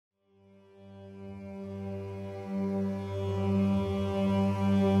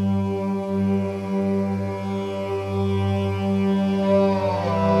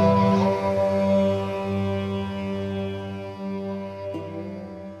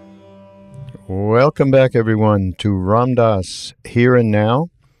Welcome back, everyone, to Ram Dass Here and Now.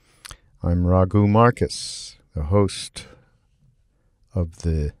 I'm Raghu Marcus, the host of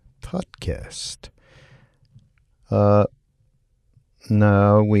the podcast. Now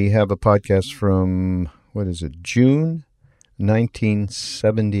we have a podcast from, June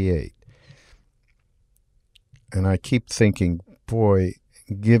 1978. And I keep thinking, boy,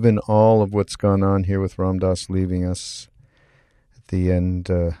 given all of what's gone on here with Ram Dass leaving us at the end,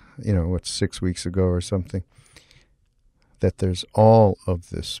 6 weeks ago or something, that there's all of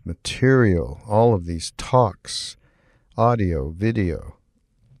this material, all of these talks, audio, video,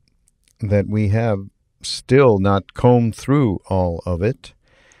 that we have still not combed through all of it.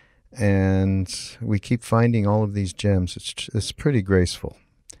 And we keep finding all of these gems. It's pretty graceful.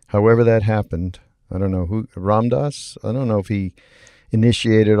 However that happened, I don't know who, Ram Dass, I don't know if he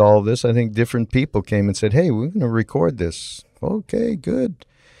initiated all of this. I think different people came and said, hey, we're going to record this. Okay, good.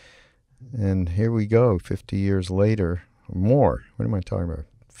 And here we go, 50 years later, or more. What am I talking about?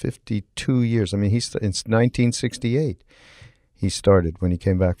 52 years. I mean, it's 1968 he started when he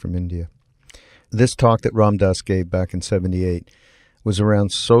came back from India. This talk that Ram Dass gave back in 78 was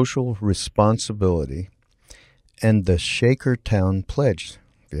around social responsibility and the Shakertown Pledge.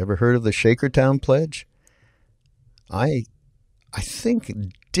 Have you ever heard of the Shakertown Pledge? I think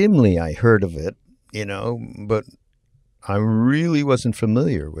dimly I heard of it, but I really wasn't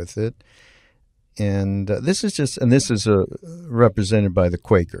familiar with it. And this is represented by the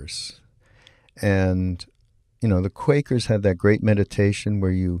Quakers. And, the Quakers had that great meditation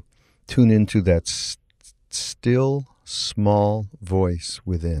where you tune into that still, small voice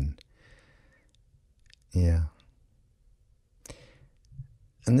within. Yeah.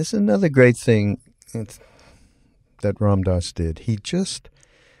 And this is another great thing that Ram Dass did. He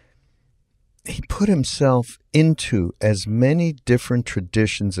put himself into as many different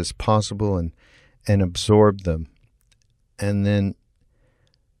traditions as possible and absorbed them. And then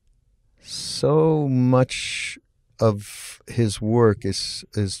so much of his work is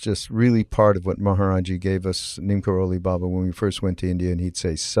just really part of what Maharaji gave us, Neem Karoli Baba, when we first went to India, and he'd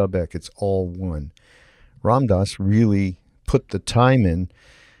say, Sabek, it's all one. Ram Dass really put the time in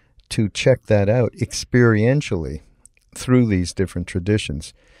to check that out experientially through these different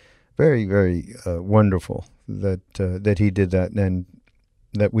traditions. Very, very wonderful that he did that and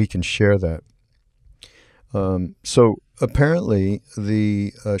that we can share that. So apparently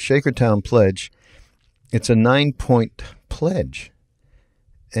the Shakertown Pledge, it's a 9-point pledge.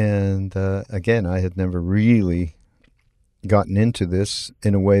 And again, I had never really gotten into this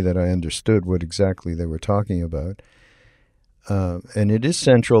in a way that I understood what exactly they were talking about. And it is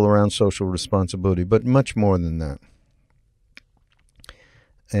central around social responsibility, but much more than that.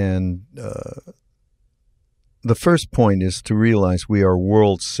 And the first point is to realize we are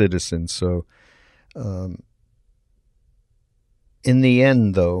world citizens. So in the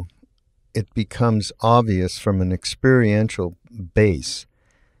end, though, it becomes obvious from an experiential base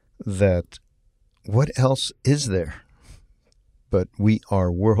that what else is there? But we are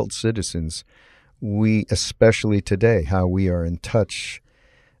world citizens. We, especially today, how we are in touch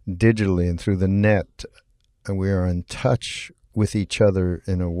digitally and through the net, and we are in touch with each other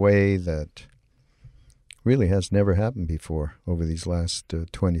in a way that really has never happened before over these last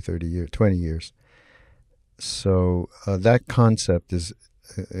 20 years. So that concept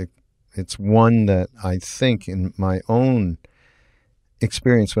it's one that I think in my own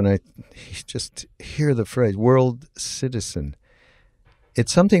experience, when I just hear the phrase world citizen,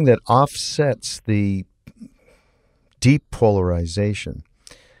 it's something that offsets the deep polarization,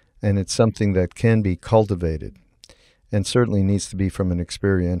 and it's something that can be cultivated and certainly needs to be from an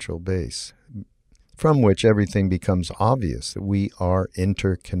experiential base, from which everything becomes obvious, that we are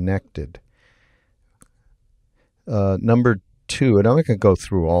interconnected. Number 2, and I'm not going to go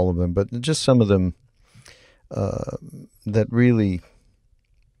through all of them, but just some of them that really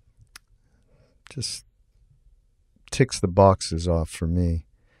just ticks the boxes off for me.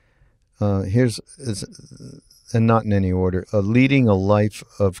 And not in any order, leading a life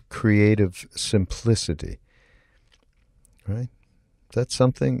of creative simplicity. Right? Is that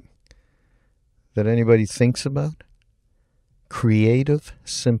something that anybody thinks about? Creative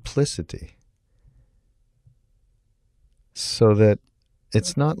simplicity. So that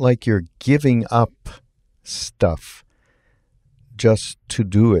it's not like you're giving up stuff just to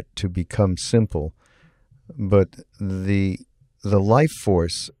do it, to become simple, but the life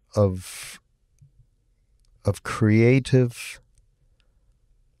force of creative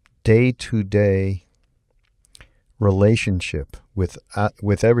day-to-day relationship with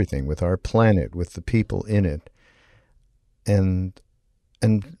everything, with our planet, with the people in it, and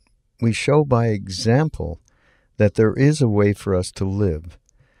we show by example that there is a way for us to live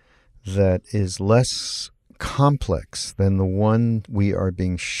that is less complex than the one we are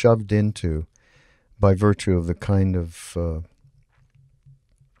being shoved into by virtue of the kind of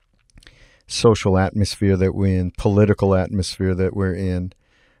social atmosphere that we're in, political atmosphere that we're in,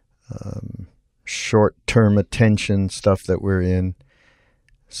 short-term attention stuff that we're in.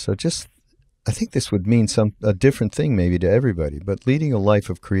 So I think this would mean a different thing maybe to everybody, but leading a life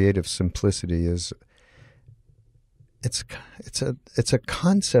of creative simplicity it's a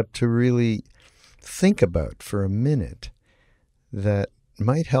concept to really think about for a minute that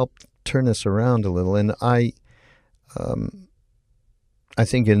might help turn us around a little. And I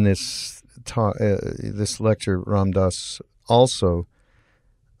think in this this lecture, Ram Dass also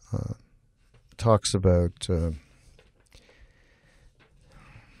talks about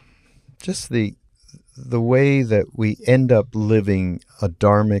just the way that we end up living a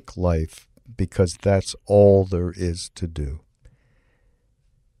dharmic life because that's all there is to do.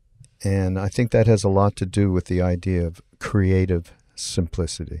 And I think that has a lot to do with the idea of creative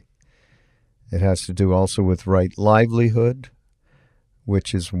simplicity. It has to do also with right livelihood,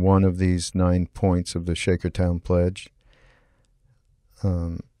 which is one of these 9 points of the Shakertown Pledge.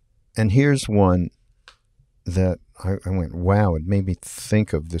 And here's one that I went, wow, it made me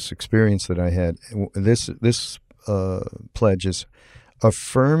think of this experience that I had. This pledge is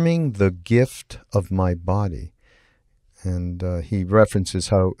affirming the gift of my body. And he references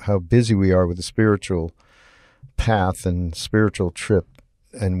how busy we are with the spiritual path and spiritual trip,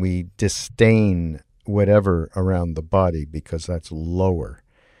 and we disdain whatever around the body because that's lower.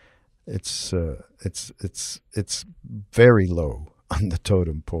 It's very low on the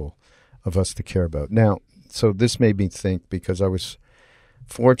totem pole of us to care about. Now, so this made me think, because I was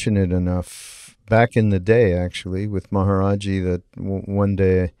fortunate enough back in the day, actually, with Maharaji, that one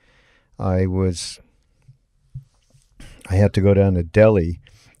day I had to go down to Delhi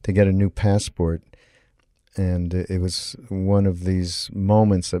to get a new passport. And it was one of these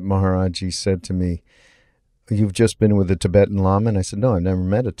moments that Maharaji said to me, "You've just been with a Tibetan Lama?" And I said, "No, I've never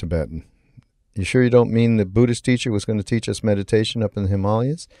met a Tibetan." "You sure you don't mean the Buddhist teacher was going to teach us meditation up in the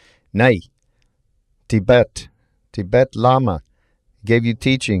Himalayas?" "Nay, Tibet Lama gave you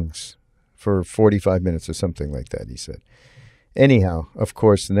teachings for 45 minutes or something like that," he said. Anyhow, of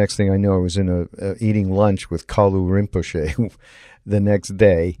course, the next thing I know, I was eating lunch with Kalu Rinpoche the next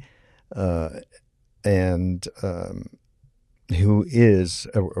day, and who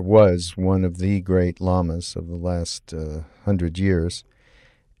was one of the great lamas of the last 100 years.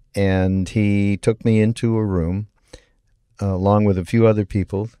 And he took me into a room along with a few other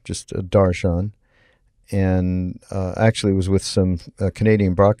people, just a darshan, and actually it was with some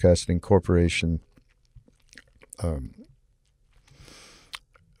Canadian Broadcasting Corporation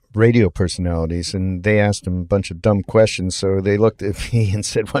radio personalities, and they asked him a bunch of dumb questions. So they looked at me and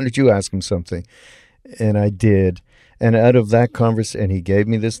said, "Why don't you ask him something?" And I did. And out of that conversation, and he gave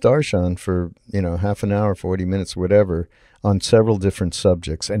me this darshan for, half an hour, 40 minutes, whatever, on several different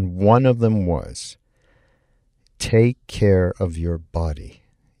subjects. And one of them was, take care of your body.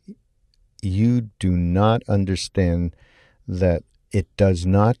 You do not understand that it does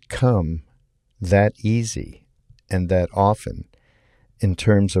not come that easy and that often, in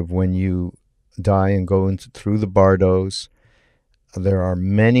terms of when you die and go through the bardos. There are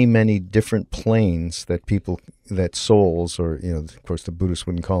many, many different planes that souls, or, of course the Buddhists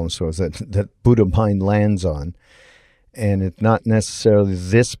wouldn't call them souls, that Buddha mind lands on. And it's not necessarily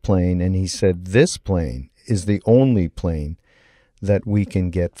this plane. And he said this plane is the only plane that we can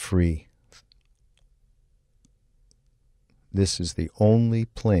get free. This is the only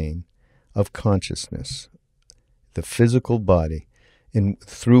plane of consciousness, the physical body,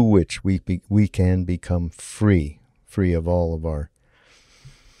 through which we can become free of all of our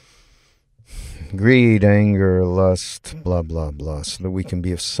greed, anger, lust, blah, blah, blah, so that we can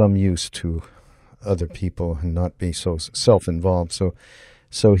be of some use to other people and not be so self-involved.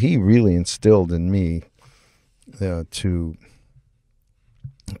 So he really instilled in me to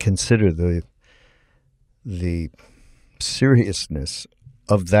consider the seriousness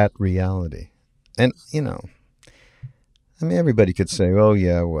of that reality. And, everybody could say, "Oh,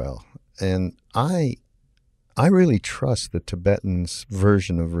 yeah, well," and I really trust the Tibetans'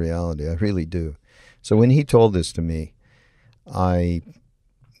 version of reality. I really do. So when he told this to me, I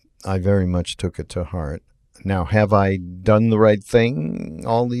very much took it to heart. Now, have I done the right thing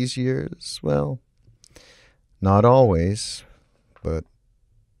all these years? Well, not always, but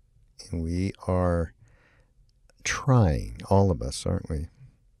we are trying, all of us, aren't we?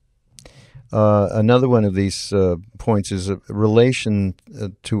 Another one of these points is a relation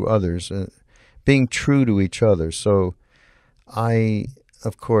to others, being true to each other. So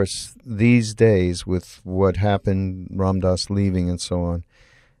of course, these days with what happened, Ram Dass leaving and so on,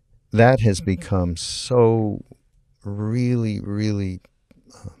 that has become so really, really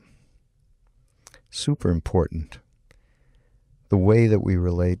super important. The way that we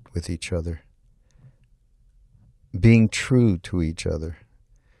relate with each other, being true to each other.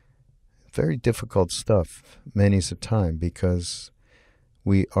 Very difficult stuff many's a time, because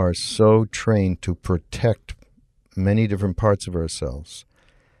we are so trained to protect many different parts of ourselves.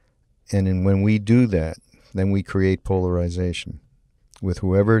 And when we do that, then we create polarization with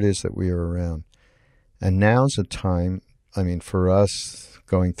whoever it is that we are around. And now's a time, I mean, for us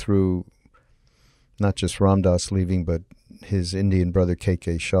going through not just Ram Dass leaving, but his Indian brother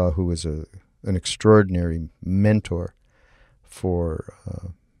K.K. Shah, who was an extraordinary mentor for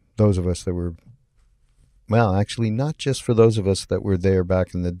those of us that were, well, actually not just for those of us that were there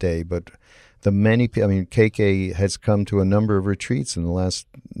back in the day, but the many people. I mean, KK has come to a number of retreats in the last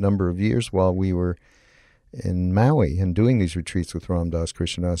number of years while we were in Maui and doing these retreats with Ram Dass,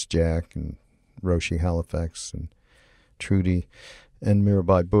 Krishnadas, Jack, and Roshi Halifax, and Trudy, and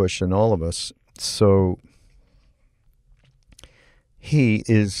Mirabai Bush, and all of us. So he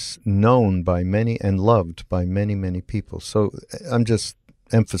is known by many and loved by many, many people. So I'm just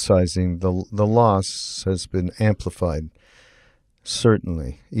emphasizing the loss has been amplified,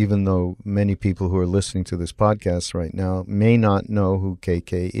 certainly, even though many people who are listening to this podcast right now may not know who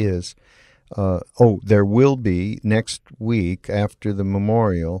KK is. There will be next week after the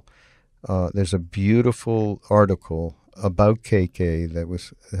memorial, there's a beautiful article about KK that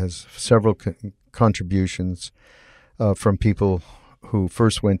has several contributions from people who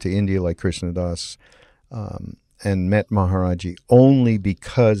first went to India, like Krishnadas, and met Maharaji only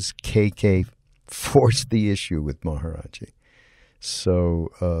because KK forced the issue with Maharaji.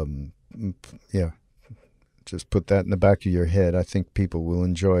 So, just put that in the back of your head. I think people will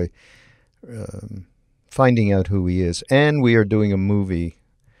enjoy finding out who he is. And we are doing a movie,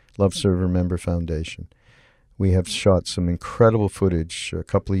 Love Serve Remember Foundation. We have shot some incredible footage a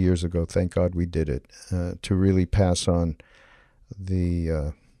couple of years ago. Thank God we did it, to really pass on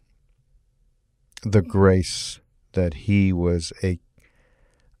the grace that he was a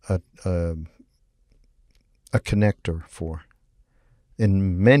connector for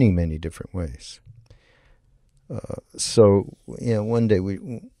in many, many different ways. So, one day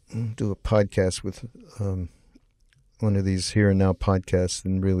we do a podcast with one of these Here and Now podcasts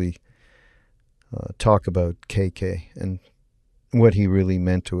and really talk about KK and what he really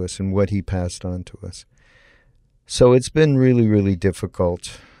meant to us and what he passed on to us. So it's been really, really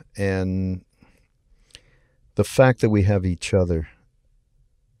difficult. And the fact that we have each other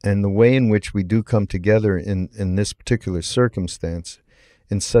and the way in which we do come together in this particular circumstance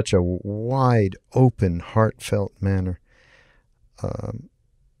in such a wide, open, heartfelt manner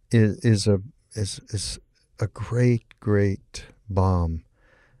is a great, great balm,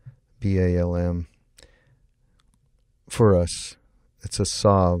 BALM, for us. It's a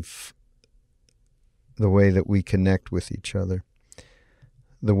salve, the way that we connect with each other,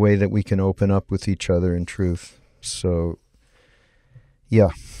 the way that we can open up with each other in truth. So, yeah,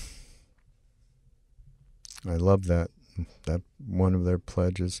 I love that one of their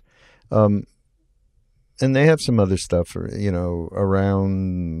pledges. And they have some other stuff,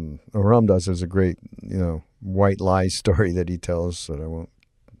 around. Ram Dass has a great, white lie story that he tells that I won't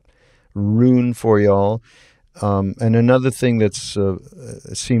ruin for y'all. And another thing that's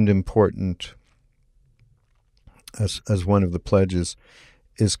seemed important as one of the pledges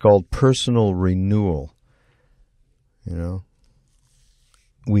is called personal renewal.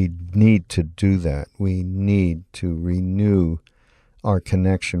 We need to do that. We need to renew our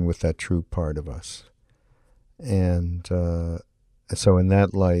connection with that true part of us. And so in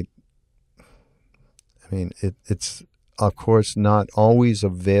that light, I mean, it's, of course, not always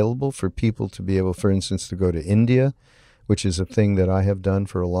available for people to be able, for instance, to go to India, which is a thing that I have done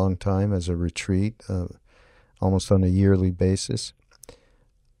for a long time as a retreat, almost on a yearly basis.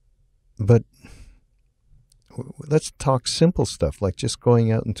 But let's talk simple stuff, like just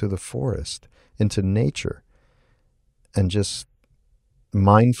going out into the forest, into nature, and just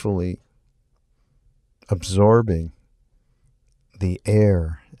mindfully absorbing the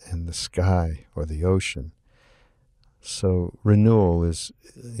air and the sky or the ocean. So renewal is,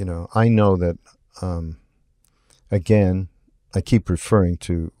 I know that, again, I keep referring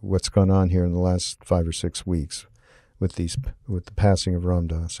to what's gone on here in the last 5 or 6 weeks with the passing of Ram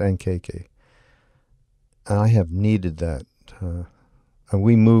Dass and KK. And I have needed that.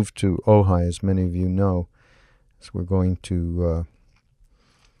 we moved to Ojai, as many of you know. So we're going to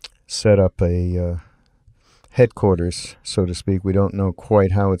set up a headquarters, so to speak. We don't know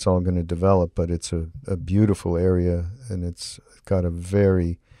quite how it's all going to develop, but it's a beautiful area, and it's got a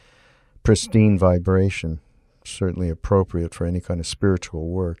very pristine vibration, certainly appropriate for any kind of spiritual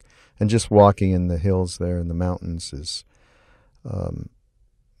work. And just walking in the hills there in the mountains is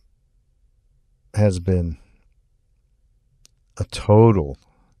has been a total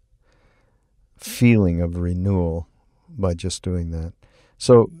feeling of renewal by just doing that.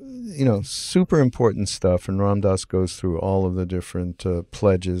 So, super important stuff, and Ram Dass goes through all of the different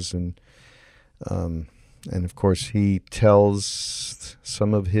pledges, and of course he tells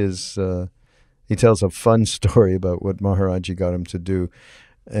some of his, he tells a fun story about what Maharaji got him to do,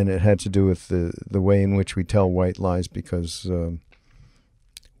 and it had to do with the way in which we tell white lies, because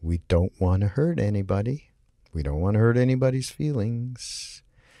we don't want to hurt anybody. We don't want to hurt anybody's feelings.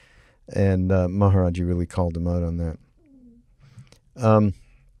 And Maharaji really called him out on that.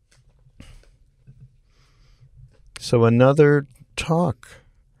 So another talk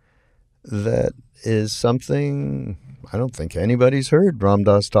that is something I don't think anybody's heard Ram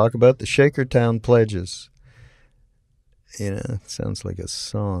Dass talk about, the Shakertown Pledges. It sounds like a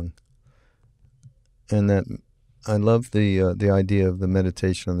song. And that I love the idea of the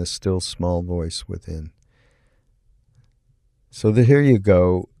meditation on the still small voice within. So here you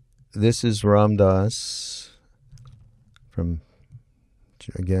go. This is Ram Dass from,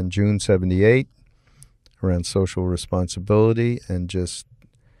 again, June 78, around social responsibility and just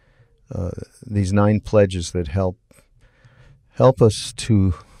these 9 pledges that help us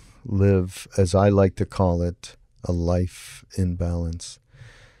to live, as I like to call it, a life in balance.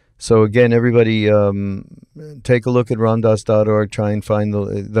 So again, everybody, take a look at ramdass.org, try and find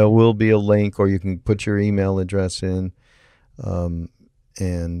there will be a link, or you can put your email address in. And,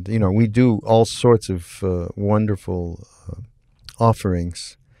 we do all sorts of wonderful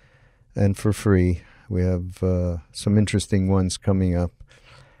offerings, and for free. We have some interesting ones coming up.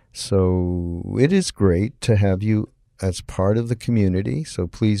 So it is great to have you as part of the community, so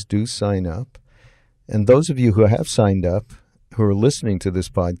please do sign up. And those of you who have signed up, who are listening to this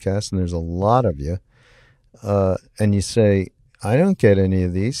podcast, and there's a lot of you, and you say, I don't get any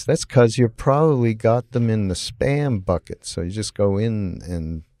of these, that's because you probably got them in the spam bucket. So you just go in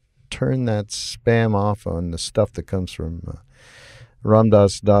and turn that spam off on the stuff that comes from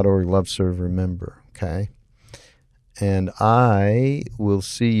ramdass.org, love, serve, remember, okay? And I will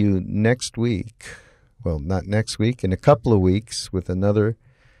see you next week. Well, not next week, in a couple of weeks, with another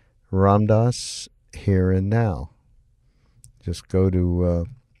Ram Dass Here and Now. Just go to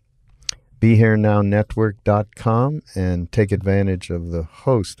BeHereNowNetwork.com and take advantage of the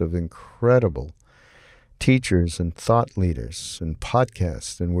host of incredible teachers and thought leaders and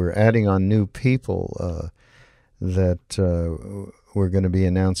podcasts. And we're adding on new people that we're going to be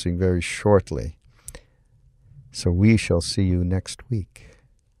announcing very shortly. So we shall see you next week.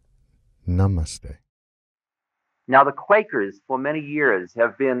 Namaste. Now, the Quakers, for many years,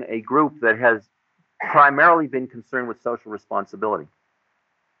 have been a group that has primarily been concerned with social responsibility.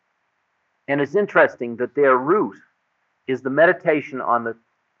 And it's interesting that their root is the meditation on the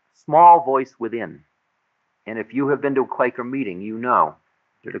small voice within. And if you have been to a Quaker meeting, you know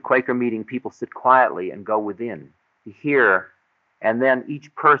that at a Quaker meeting, people sit quietly and go within to hear, and then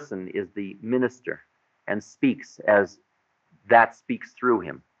each person is the minister and speaks as that speaks through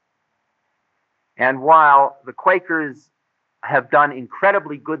him. And while the Quakers have done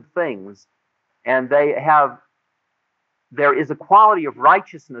incredibly good things, and there is a quality of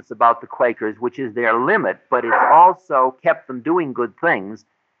righteousness about the Quakers, which is their limit, but it's also kept them doing good things.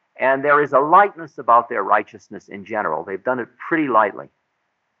 And there is a lightness about their righteousness in general. They've done it pretty lightly.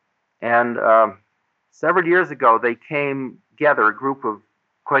 And several years ago, they came together, a group of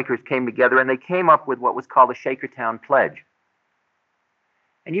Quakers came together, and they came up with what was called the Shakertown Pledge.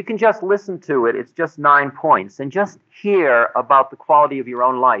 And you can just listen to it. It's just 9 points, and just hear about the quality of your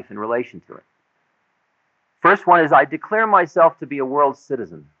own life in relation to it. First one is, I declare myself to be a world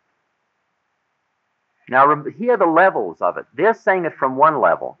citizen. Now, hear the levels of it. They're saying it from one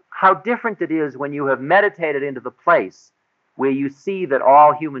level. How different it is when you have meditated into the place where you see that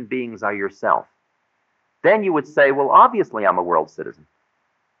all human beings are yourself. Then you would say, well, obviously I'm a world citizen.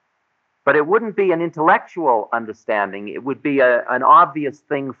 But it wouldn't be an intellectual understanding. It would be an obvious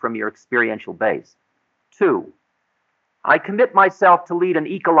thing from your experiential base. 2, I commit myself to lead an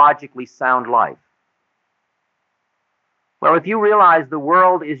ecologically sound life. Well, if you realize the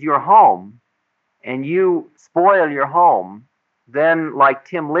world is your home, and you spoil your home, then, like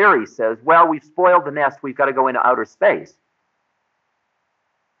Tim Leary says, well, we've spoiled the nest, we've got to go into outer space.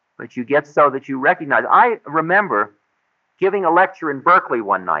 but you get so that you recognize. I remember giving a lecture in Berkeley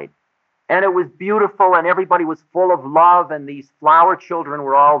one night, and it was beautiful, and everybody was full of love, and these flower children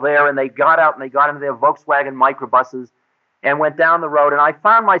were all there, and they got out and they got into their Volkswagen microbuses and went down the road, and I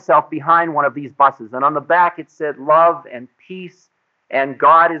found myself behind one of these buses, and on the back it said love and peace and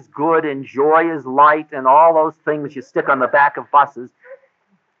God is good and joy is light and all those things you stick on the back of buses.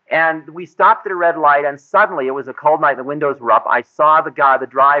 And we stopped at a red light, and suddenly, it was a cold night, the windows were up, I saw the guy, the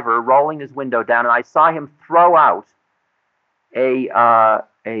driver, rolling his window down, and I saw him throw out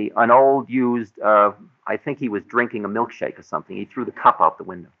an old used, I think he was drinking a milkshake or something. He threw the cup out the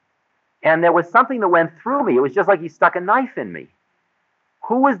window. And there was something that went through me. It was just like he stuck a knife in me.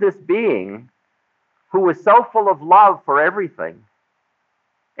 Who was this being who was so full of love for everything,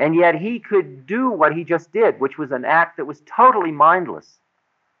 and yet he could do what he just did, which was an act that was totally mindless?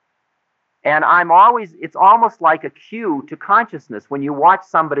 And it's almost like a cue to consciousness when you watch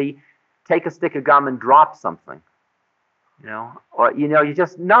somebody take a stick of gum and drop something. Or you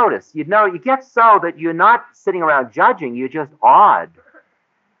just notice, you get so that you're not sitting around judging, you're just awed.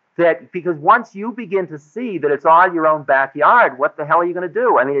 Because once you begin to see that it's all your own backyard, what the hell are you going to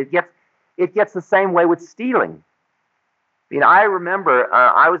do? I mean, it gets the same way with stealing. I remember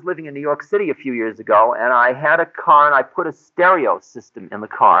I was living in New York City a few years ago, and I had a car, and I put a stereo system in the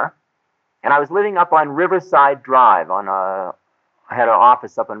car, and I was living up on Riverside Drive. I had an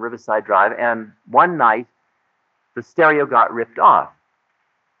office up on Riverside Drive, and one night, the stereo got ripped off.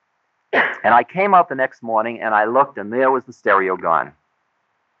 And I came out the next morning, and I looked, and there was the stereo gone.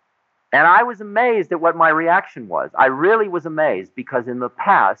 And I was amazed at what my reaction was. I really was amazed, because in the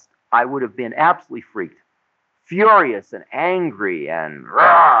past, I would have been absolutely freaked, furious and angry and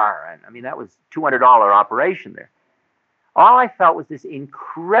roar. And I mean, that was a $200 operation there. All I felt was this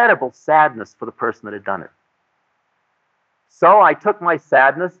incredible sadness for the person that had done it. So I took my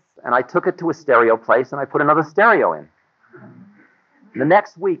sadness and I took it to a stereo place and I put another stereo in. The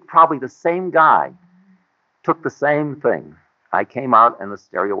next week, probably the same guy took the same thing. I came out and the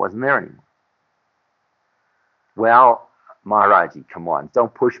stereo wasn't there anymore. Well, Maharaji, come on,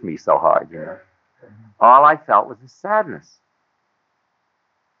 don't push me so hard, All I felt was a sadness.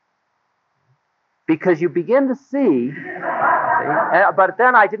 Because you begin to see, but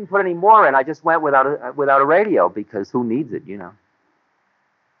then I didn't put any more in. I just went without a radio, because who needs it, I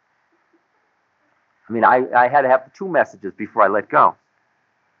mean, I had to have 2 messages before I let go.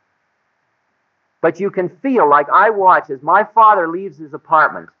 But you can feel, like I watch as my father leaves his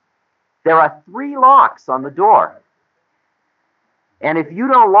apartment, there are 3 locks on the door. And if you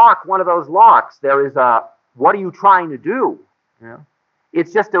don't lock one of those locks, there is a, what are you trying to do?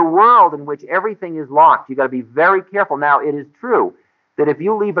 It's just a world in which everything is locked. You've got to be very careful. Now, it is true that if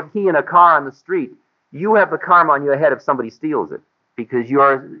you leave a key in a car on the street, you have the karma on your head if somebody steals it, because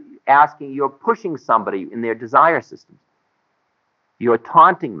you're pushing somebody in their desire system. You're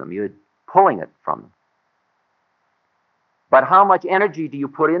taunting them. You're pulling it from them. But how much energy do you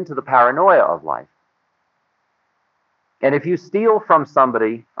put into the paranoia of life? And if you steal from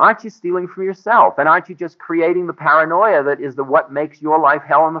somebody, aren't you stealing from yourself? And aren't you just creating the paranoia that is what makes your life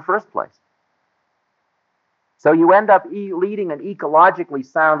hell in the first place? So you end up leading an ecologically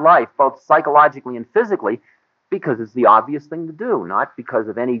sound life, both psychologically and physically, because it's the obvious thing to do, not because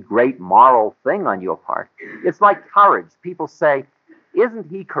of any great moral thing on your part. It's like courage. People say,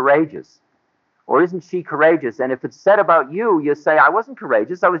 isn't he courageous? Or isn't she courageous? And if it's said about you, you say, I wasn't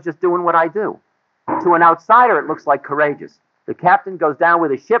courageous, I was just doing what I do. To an outsider, it looks like courageous. The captain goes down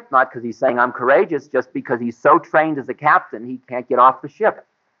with a ship, not because he's saying I'm courageous, just because he's so trained as a captain, he can't get off the ship.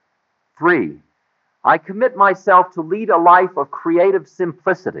 3, I commit myself to lead a life of creative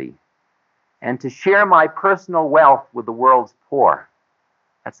simplicity and to share my personal wealth with the world's poor.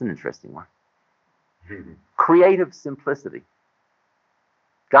 That's an interesting one. Creative simplicity.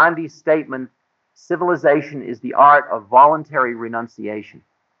 Gandhi's statement, civilization is the art of voluntary renunciation,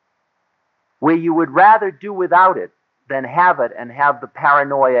 where you would rather do without it than have it and have the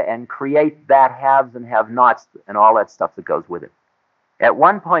paranoia and create that haves and have-nots and all that stuff that goes with it. At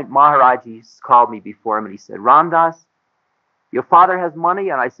one point, Maharaji called me before him and he said, Ramdas, your father has money?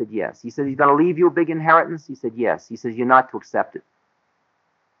 And I said, yes. He said, he's going to leave you a big inheritance? He said, yes. He says, you're not to accept it.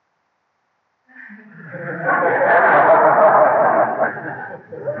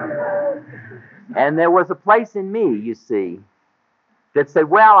 And there was a place in me, you see, that said,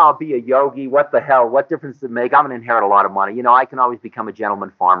 well, I'll be a yogi, what the hell, what difference does it make? I'm going to inherit a lot of money. I can always become a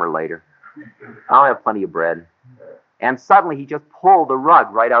gentleman farmer later. I'll have plenty of bread. And suddenly he just pulled the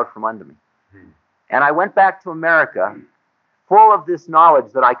rug right out from under me. And I went back to America full of this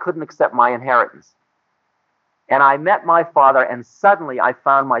knowledge that I couldn't accept my inheritance. And I met my father, and suddenly I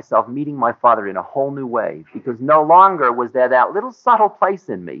found myself meeting my father in a whole new way, because no longer was there that little subtle place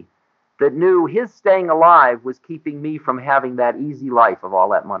in me that knew his staying alive was keeping me from having that easy life of all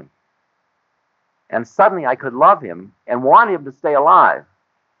that money. And suddenly I could love him and want him to stay alive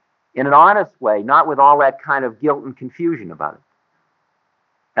in an honest way, not with all that kind of guilt and confusion about it.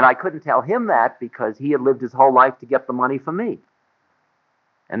 And I couldn't tell him that because he had lived his whole life to get the money for me.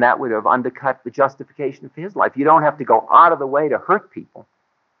 And that would have undercut the justification for his life. You don't have to go out of the way to hurt people.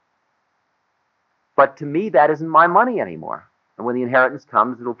 But to me, that isn't my money anymore. And when the inheritance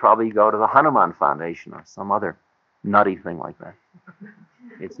comes, it'll probably go to the Hanuman Foundation or some other nutty thing like that.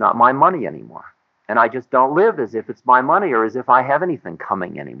 It's not my money anymore. And I just don't live as if it's my money or as if I have anything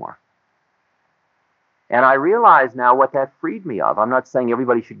coming anymore. And I realize now what that freed me of. I'm not saying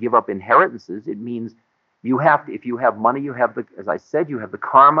everybody should give up inheritances. It means you have to, if you have money, you have the, as I said, you have the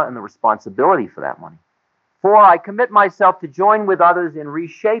karma and the responsibility for that money. 4, I commit myself to join with others in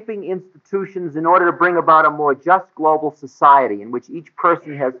reshaping institutions in order to bring about a more just global society in which each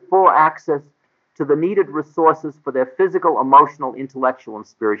person has full access to the needed resources for their physical, emotional, intellectual, and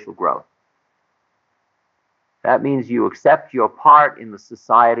spiritual growth. That means you accept your part in the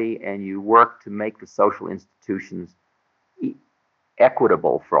society and you work to make the social institutions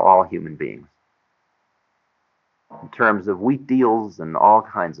equitable for all human beings in terms of wheat deals and all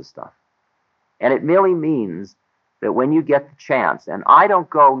kinds of stuff. And it merely means that when you get the chance, and I don't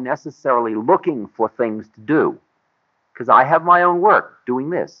go necessarily looking for things to do, because I have my own work doing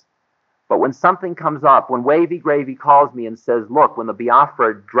this. But when something comes up, when Wavy Gravy calls me and says, look, when the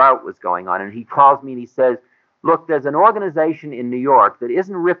Biafra drought was going on, and he calls me and he says, look, there's an organization in New York that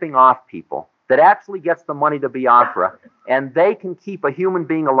isn't ripping off people, that actually gets the money to Biafra, and they can keep a human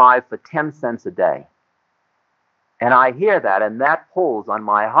being alive for 10 cents a day. And I hear that, and that pulls on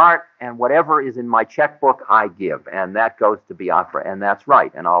my heart, and whatever is in my checkbook, I give. And that goes to Biafra, and that's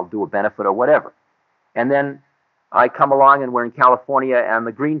right, and I'll do a benefit or whatever. And then I come along, and we're in California, and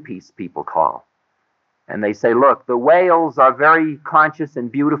the Greenpeace people call. And they say, look, the whales are very conscious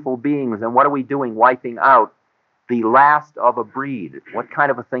and beautiful beings, and what are we doing? Wiping out the last of a breed. What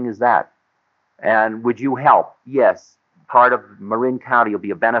kind of a thing is that? And would you help? Yes. Part of Marin County will be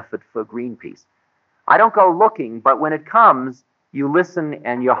a benefit for Greenpeace. I don't go looking, but when it comes, you listen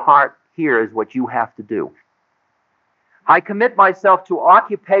and your heart hears what you have to do. I commit myself to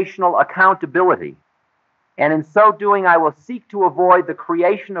occupational accountability, and in so doing, I will seek to avoid the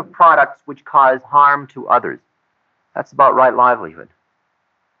creation of products which cause harm to others. That's about right livelihood.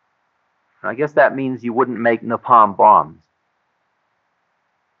 I guess that means you wouldn't make napalm bombs.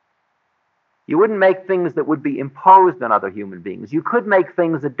 You wouldn't make things that would be imposed on other human beings. You could make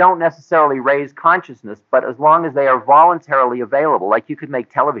things that don't necessarily raise consciousness, but as long as they are voluntarily available, like you could make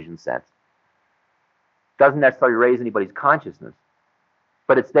television sets. Doesn't necessarily raise anybody's consciousness,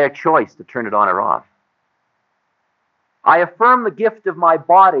 but it's their choice to turn it on or off. I affirm the gift of my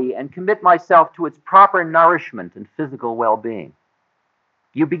body and commit myself to its proper nourishment and physical well-being.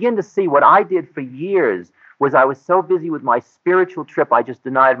 You begin to see what I did for years was I was so busy with my spiritual trip, I just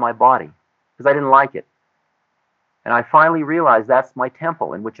denied my body because I didn't like it. And I finally realized that's my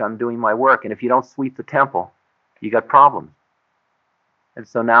temple in which I'm doing my work. And if you don't sweep the temple, you got problems. And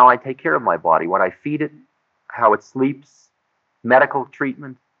so now I take care of my body, what I feed it, how it sleeps, medical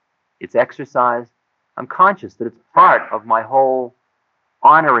treatment, its exercise. I'm conscious that it's part of my whole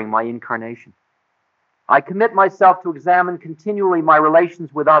honoring my incarnation. I commit myself to examine continually my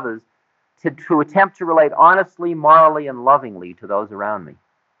relations with others, to attempt to relate honestly, morally, and lovingly to those around me.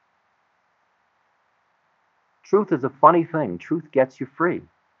 Truth is a funny thing. Truth gets you free.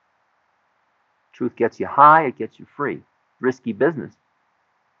 Truth gets you high, it gets you free. Risky business.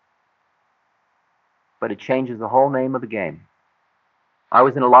 But it changes the whole name of the game. I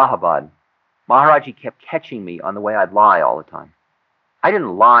was in Allahabad. Maharaji kept catching me on the way I'd lie all the time. I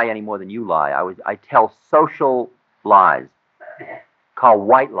didn't lie any more than you lie. I tell social lies, called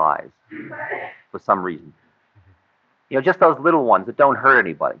white lies, for some reason. You know, just those little ones that don't hurt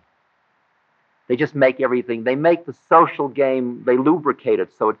anybody. They just make everything, they make the social game, they lubricate it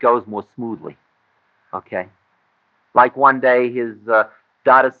so it goes more smoothly. Okay? Like one day, his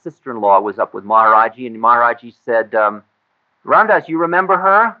Dada's sister-in-law was up with Maharaji, and Maharaji said, Ramdas, you remember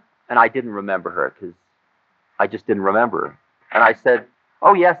her? And I didn't remember her, because I just didn't remember her. And I said,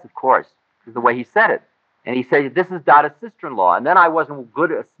 oh, yes, of course, is the way he said it. And he said, this is Dada's sister-in-law. And then I wasn't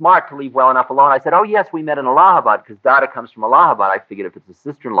smart to leave well enough alone. I said, oh, yes, we met in Allahabad, because Dada comes from Allahabad. I figured if it's a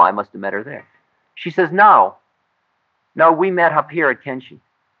sister-in-law, I must have met her there. She says, no, we met up here at Kenshi.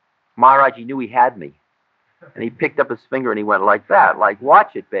 Maharaji knew he had me. And he picked up his finger and he went like that, like,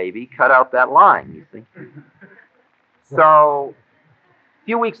 watch it, baby, cut out that line, you see. So a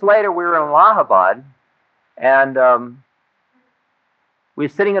few weeks later, we were in Allahabad, and we were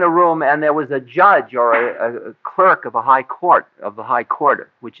sitting in a room, and there was a judge or a clerk of the high court,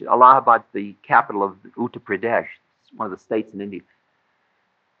 which Allahabad's the capital of Uttar Pradesh, it's one of the states in India.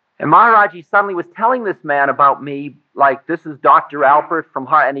 And Maharaji suddenly was telling this man about me, like, this is Dr. Alpert from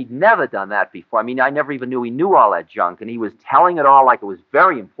Harvard, and he'd never done that before. I mean, I never even knew he knew all that junk, and he was telling it all like it was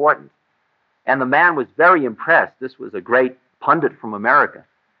very important. And the man was very impressed. This was a great pundit from America.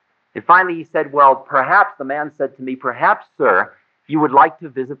 And finally he said, well, perhaps, the man said to me, perhaps, sir, you would like to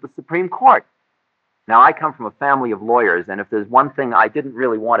visit the Supreme Court. Now, I come from a family of lawyers, and if there's one thing I didn't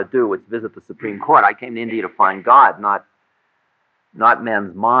really want to do, it's visit the Supreme Court. I came to India to find God, not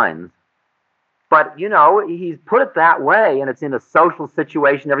men's minds. But, you know, he's put it that way, and it's in a social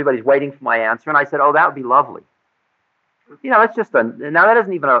situation. Everybody's waiting for my answer. And I said, oh, that would be lovely. You know, it's just now that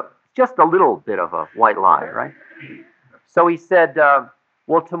isn't even just a little bit of a white lie, right? So he said,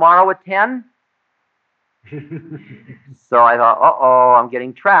 well, tomorrow at 10? So I thought, uh-oh, I'm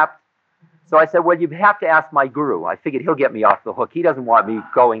getting trapped. So I said, well, you have to ask my guru. I figured he'll get me off the hook. He doesn't want me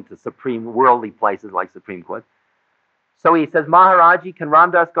going to supreme worldly places like Supreme Court. So he says, Maharaji, can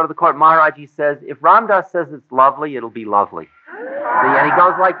Ram Dass go to the court? Maharaji says, if Ram Dass says it's lovely, it'll be lovely. See, and he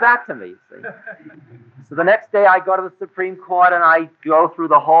goes like that to me. See? So the next day I go to the Supreme Court and I go through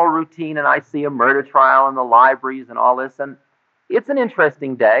the whole routine and I see a murder trial and the libraries and all this. And it's an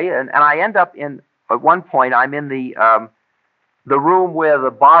interesting day. And I end up at one point, I'm in the room where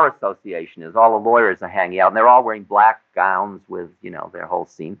the bar association is. All the lawyers are hanging out and they're all wearing black gowns with, you know, their whole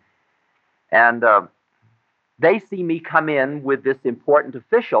scene. And they see me come in with this important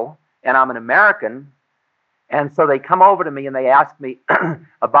official, and I'm an American, and so they come over to me and they ask me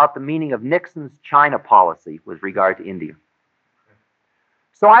about the meaning of Nixon's China policy with regard to India.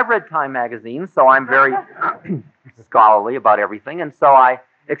 So I've read Time magazine, so I'm very scholarly about everything, and so I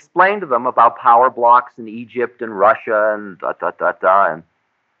explained to them about power blocks in Egypt and Russia and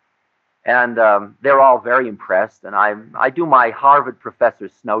and they're all very impressed, and I do my Harvard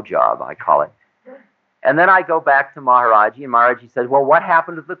professor's snow job, I call it. And then I go back to Maharaji, and Maharaji says, well, what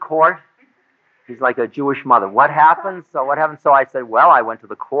happened at the court? He's like a Jewish mother. What happened? So what happened? So I said, well, I went to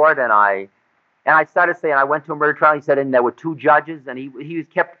the court, and I started saying, I went to a murder trial. He said, and there were 2 judges, and he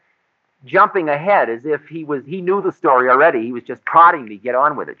kept jumping ahead as if he knew the story already. He was just prodding me, get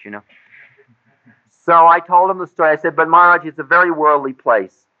on with it, you know. So I told him the story. I said, but Maharaji, it's a very worldly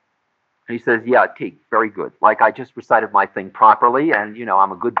place. And he says, yeah, Teak, very good. Like I just recited my thing properly, and, you know,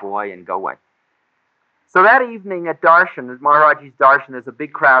 I'm a good boy, and go away. So that evening at Darshan, at Maharaji's Darshan, there's a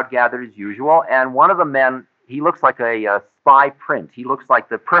big crowd gathered as usual, and one of the men, he looks like a spy print. He looks like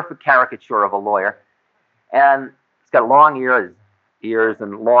the perfect caricature of a lawyer, and he's got long ears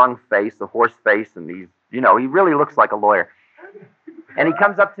and long face, a horse face, and he's, you know, he really looks like a lawyer. And he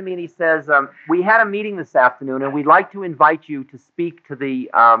comes up to me and he says, we had a meeting this afternoon, and we'd like to invite you to speak to the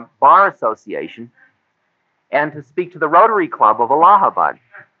Bar Association and to speak to the Rotary Club of Allahabad.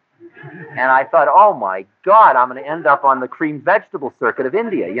 And I thought, oh my God, I'm going to end up on the cream vegetable circuit of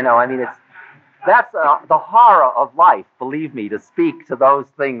India. You know, I mean, that's the horror of life, believe me, to speak to those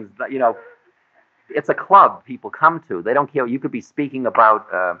things. That, you know, it's a club people come to. They don't care. You could be speaking about,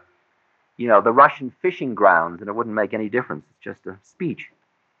 you know, the Russian fishing grounds, and it wouldn't make any difference. It's just a speech.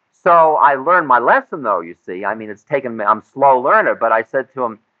 So I learned my lesson, though, you see. I mean, it's taken me, I'm a slow learner, but I said to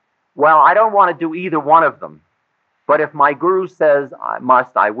him, well, I don't want to do either one of them. But if my guru says I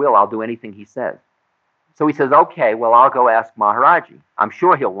must, I will. I'll do anything he says. So he says, okay, well, I'll go ask Maharaji. I'm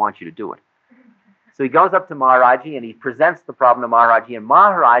sure he'll want you to do it. So he goes up to Maharaji and he presents the problem to Maharaji, and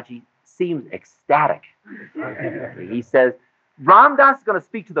Maharaji seems ecstatic. He says, Ram Dass is going to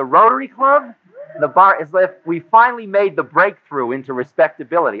speak to the Rotary Club? The bar is if we finally made the breakthrough into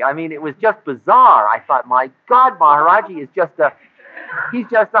respectability. I mean, it was just bizarre. I thought, my God, Maharaji is he's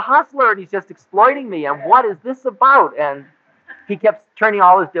just a hustler, and he's just exploiting me, and what is this about? And he kept turning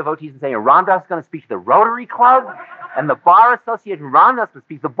all his devotees and saying, Ram Dass is going to speak to the Rotary Club and the Bar Association. Ram Dass will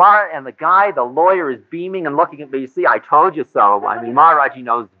speak to the bar, and the guy, the lawyer, is beaming and looking at me. You see, I told you so. I mean, Maharaji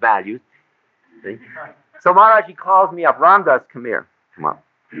knows values. See? So Maharaji calls me up. Ram Dass, come here. Come on.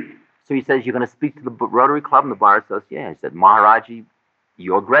 So he says, you're going to speak to the Rotary Club and the Bar Association? I said, Maharaji,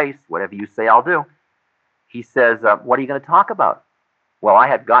 your grace, whatever you say, I'll do. He says, what are you going to talk about? Well, I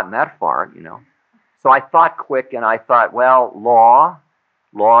had gotten that far, you know. So I thought quick, and I thought, well, law,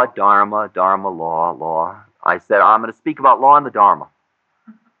 dharma, law. I said, I'm going to speak about law and the dharma.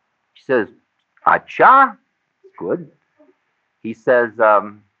 He says, acha, good. He says,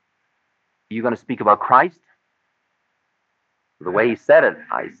 you're going to speak about Christ? The way he said it,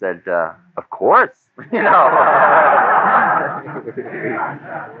 I said, of course, you know.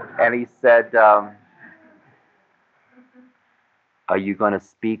 And he said, are you going to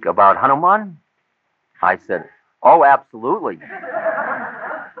speak about Hanuman? I said, oh, absolutely.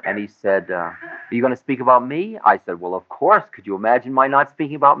 And he said, are you going to speak about me? I said, well, of course. Could you imagine my not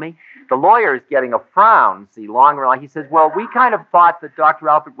speaking about me? The lawyer is getting a frown, see, longer on. He says, well, we kind of thought that Dr.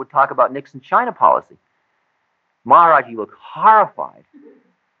 Alpert would talk about Nixon's China policy. Maharaj, he looked horrified.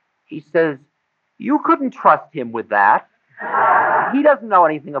 He says, you couldn't trust him with that. He doesn't know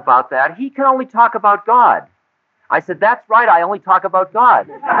anything about that. He can only talk about God. I said, that's right, I only talk about God.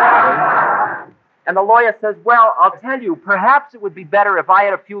 And the lawyer says, well, I'll tell you, perhaps it would be better if I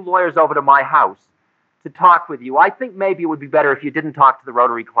had a few lawyers over to my house to talk with you. I think maybe it would be better if you didn't talk to the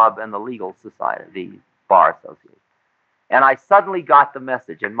Rotary Club and the Legal Society, the Bar Association. And I suddenly got the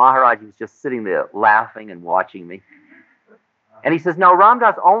message, and Maharaj was just sitting there laughing and watching me. And he says, no, Ram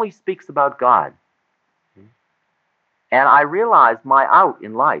Dass only speaks about God. And I realized my out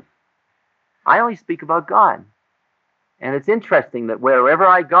in life. I only speak about God. And it's interesting that wherever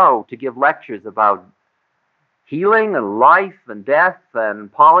I go to give lectures about healing and life and death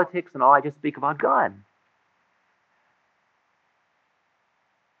and politics and all, I just speak about God.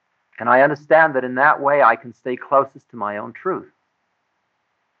 And I understand that in that way I can stay closest to my own truth.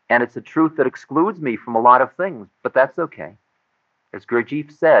 And it's a truth that excludes me from a lot of things, but that's okay. As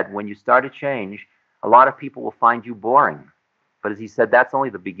Gurdjieff said, when you start a change, a lot of people will find you boring. But as he said, that's only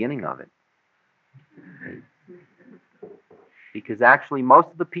the beginning of it. Because actually, most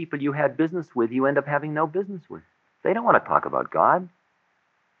of the people you had business with, you end up having no business with. They don't want to talk about God.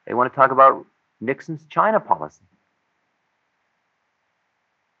 They want to talk about Nixon's China policy.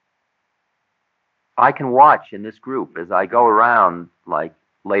 I can watch in this group as I go around, like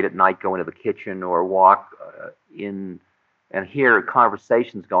late at night, go into the kitchen or walk in and hear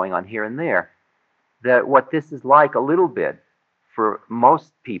conversations going on here and there, that what this is like a little bit for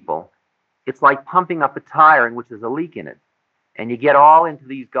most people, it's like pumping up a tire in which there's a leak in it. And you get all into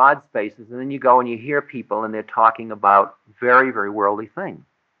these God spaces, and then you go and you hear people, and they're talking about very, very worldly things.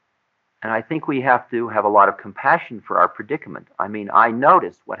 And I think we have to have a lot of compassion for our predicament. I mean, I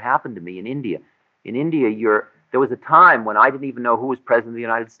noticed what happened to me in India. In India, there was a time when I didn't even know who was president of the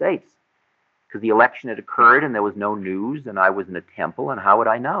United States, because the election had occurred, and there was no news, and I was in a temple, and how would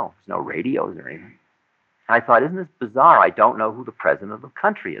I know? There's no radios or anything. I thought, isn't this bizarre? I don't know who the president of the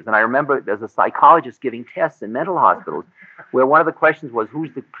country is. And I remember there's a psychologist giving tests in mental hospitals where one of the questions was,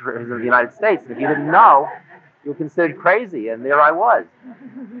 who's the president of the United States? And if you didn't know, you were considered crazy. And there I was.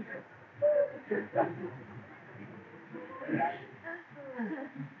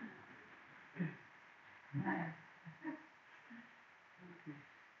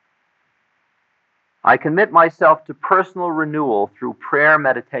 I commit myself to personal renewal through prayer,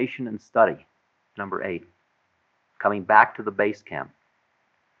 meditation, and study. Number 8. Coming back to the base camp.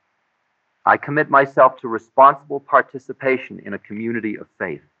 I commit myself to responsible participation in a community of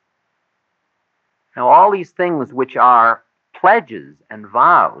faith. Now, all these things which are pledges and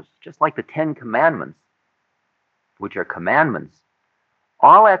vows, just like the 10 Commandments, which are commandments,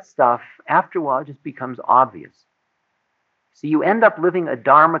 all that stuff, after a while, just becomes obvious. So you end up living a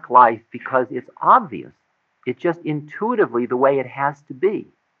dharmic life because it's obvious. It's just intuitively the way it has to be.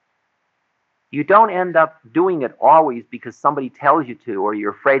 You don't end up doing it always because somebody tells you to, or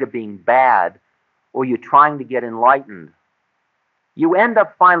you're afraid of being bad, or you're trying to get enlightened. You end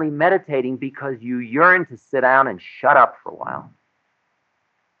up finally meditating because you yearn to sit down and shut up for a while.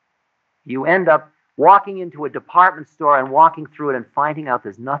 You end up walking into a department store and walking through it and finding out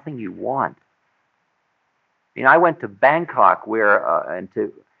there's nothing you want. You know, I went to Bangkok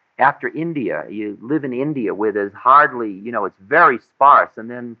after India. You live in India where there's hardly, it's very sparse. And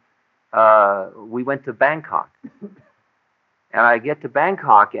then we went to Bangkok. And I get to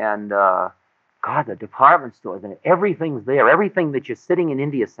Bangkok and, God, the department stores, and everything's there. Everything that you're sitting in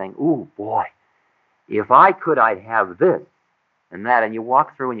India saying, ooh, boy, if I could, I'd have this and that. And you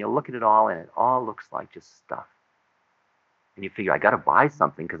walk through and you look at it all, and it all looks like just stuff. And you figure, I got to buy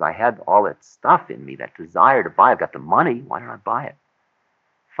something because I had all that stuff in me, that desire to buy. I've got the money. Why don't I buy it?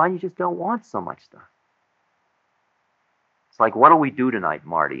 Find you just don't want so much stuff. It's like, what do we do tonight,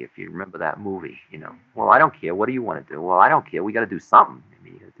 Marty, if you remember that movie? Well, I don't care. What do you want to do? Well, I don't care. We got to do something.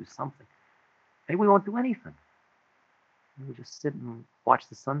 You got to do something. Maybe we won't do anything. We'll just sit and watch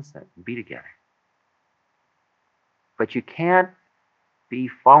the sunset and be together. But you can't be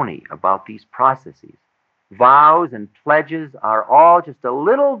phony about these processes. Vows and pledges are all just a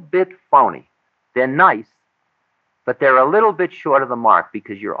little bit phony. They're nice, but they're a little bit short of the mark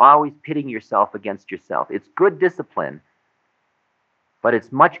because you're always pitting yourself against yourself. It's good discipline But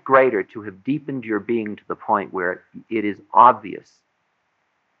it's much greater to have deepened your being to the point where it is obvious.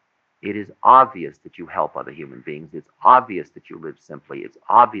 It is obvious that you help other human beings. It's obvious that you live simply. It's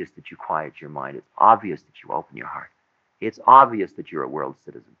obvious that you quiet your mind. It's obvious that you open your heart. It's obvious that you're a world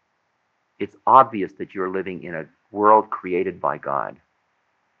citizen. It's obvious that you're living in a world created by God.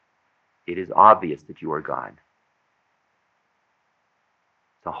 It is obvious that you are God.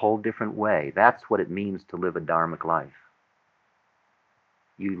 It's a whole different way. That's what it means to live a dharmic life.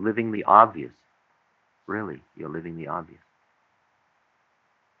 You're living the obvious. Really, you're living the obvious.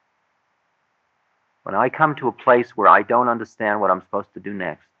 When I come to a place where I don't understand what I'm supposed to do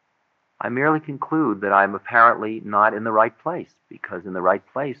next, I merely conclude that I'm apparently not in the right place, because in the right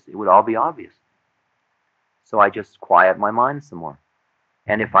place, it would all be obvious. So I just quiet my mind some more.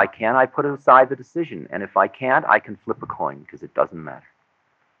 And if I can, I put aside the decision. And if I can't, I can flip a coin, because it doesn't matter.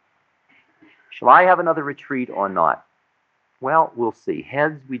 Shall I have another retreat or not? Well, we'll see.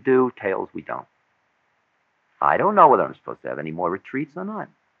 Heads we do, tails we don't. I don't know whether I'm supposed to have any more retreats or not.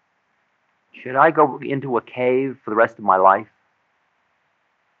 Should I go into a cave for the rest of my life?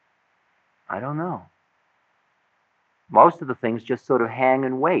 I don't know. Most of the things just sort of hang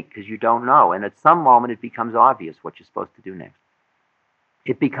and wait because you don't know. And at some moment it becomes obvious what you're supposed to do next.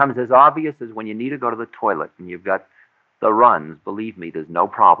 It becomes as obvious as when you need to go to the toilet and you've got the runs. Believe me, there's no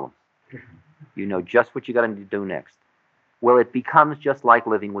problem. You know just what you got to do next. Well, it becomes just like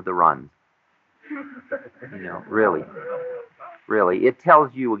living with the runs. You know, really. Really. It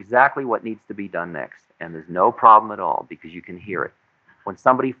tells you exactly what needs to be done next. And there's no problem at all because you can hear it. When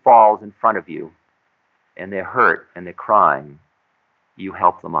somebody falls in front of you and they're hurt and they're crying, you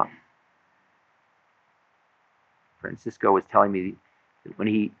help them up. Francisco was telling me that when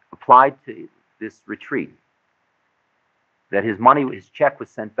he applied to this retreat, that his check was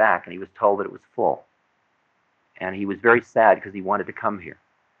sent back and he was told that it was full. And he was very sad because he wanted to come here.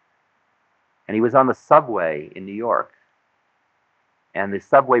 And he was on the subway in New York. And the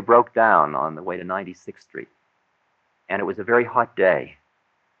subway broke down on the way to 96th Street. And it was a very hot day.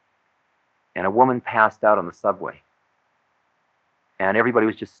 And a woman passed out on the subway. And everybody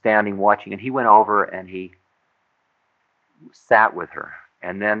was just standing watching. And he went over and he sat with her.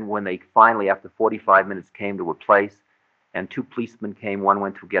 And then when they finally, after 45 minutes, came to a place, and two policemen came, one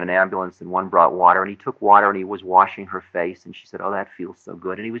went to get an ambulance and one brought water. And he took water and he was washing her face. And she said, "Oh, that feels so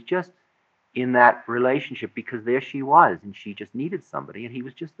good." And he was just in that relationship because there she was. And she just needed somebody. And he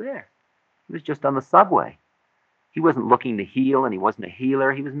was just there. He was just on the subway. He wasn't looking to heal and he wasn't a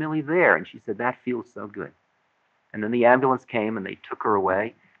healer. He was merely there. And she said, "That feels so good." And then the ambulance came and they took her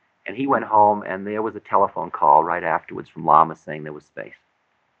away. And he went home and there was a telephone call right afterwards from Lama saying there was space.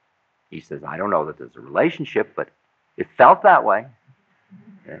 He says, "I don't know that there's a relationship, but it felt that way."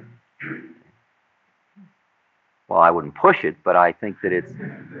 Okay. Well, I wouldn't push it, but I think that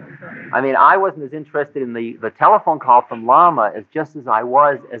I wasn't as interested in the telephone call from Lama as I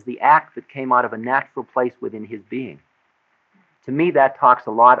was as the act that came out of a natural place within his being. To me, that talks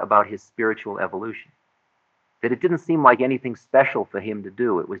a lot about his spiritual evolution. That it didn't seem like anything special for him to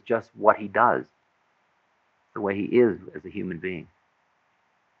do. It was just what he does, the way he is as a human being.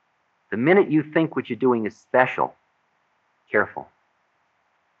 The minute you think what you're doing is special, careful.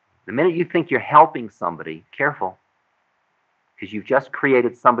 The minute you think you're helping somebody, careful, because you've just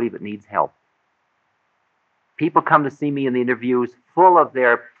created somebody that needs help. People come to see me in the interviews full of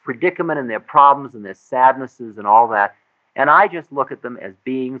their predicament and their problems and their sadnesses and all that, and I just look at them as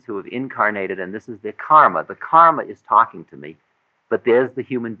beings who have incarnated, and this is their karma. The karma is talking to me, but there's the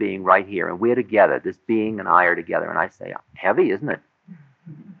human being right here, and we're together. This being and I are together, and I say, heavy, isn't it?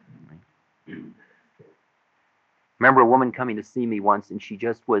 Remember a woman coming to see me once, and she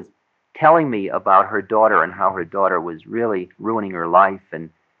just was telling me about her daughter and how her daughter was really ruining her life and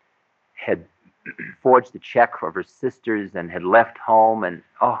had forged the check of her sisters and had left home. And,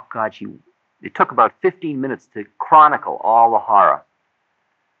 oh, God, it took about 15 minutes to chronicle all the horror.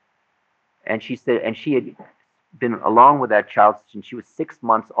 And she said, and she had been along with that child since she was 6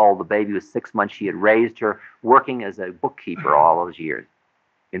 months old. The baby was 6 months. She had raised her working as a bookkeeper all those years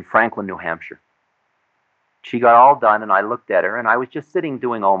in Franklin, New Hampshire. She got all done, and I looked at her, and I was just sitting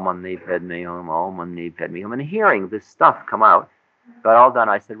doing Om Mani Padme Hum, Om Mani Padme Hum, and hearing this stuff come out. Got all done.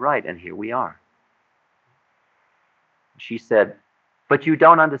 I said, right, and here we are. She said, "But you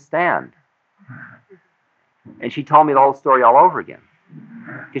don't understand." And she told me the whole story all over again.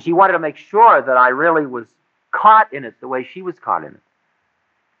 Because she wanted to make sure that I really was caught in it the way she was caught in it.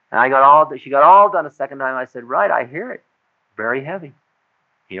 And she got all done a second time. I said, right, I hear it. Very heavy.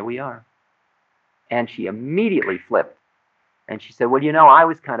 Here we are. And she immediately flipped. And she said, "Well, I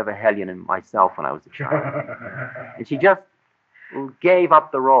was kind of a hellion in myself when I was a child." And she just gave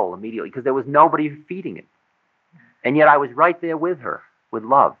up the role immediately because there was nobody feeding it. And yet I was right there with her, with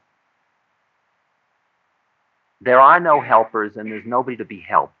love. There are no helpers, and there's nobody to be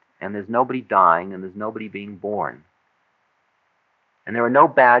helped, and there's nobody dying, and there's nobody being born. And there are no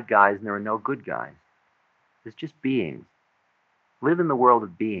bad guys, and there are no good guys. There's just beings. Live in the world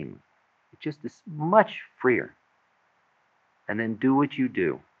of beings. It just is much freer. And then do what you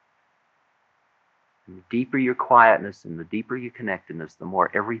do. And the deeper your quietness and the deeper your connectedness, the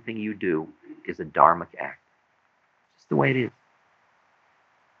more everything you do is a dharmic act. It's just the way it is.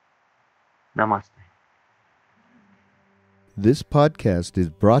 Namaste. This podcast is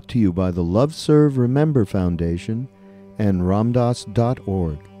brought to you by the Love Serve Remember Foundation and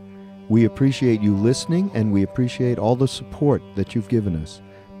ramdas.org. We appreciate you listening, and we appreciate all the support that you've given us.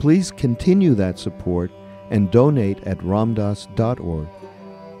 Please continue that support and donate at ramdas.org.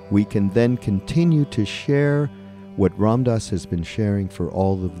 We can then continue to share what Ram Dass has been sharing for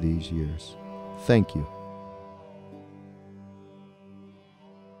all of these years. Thank you.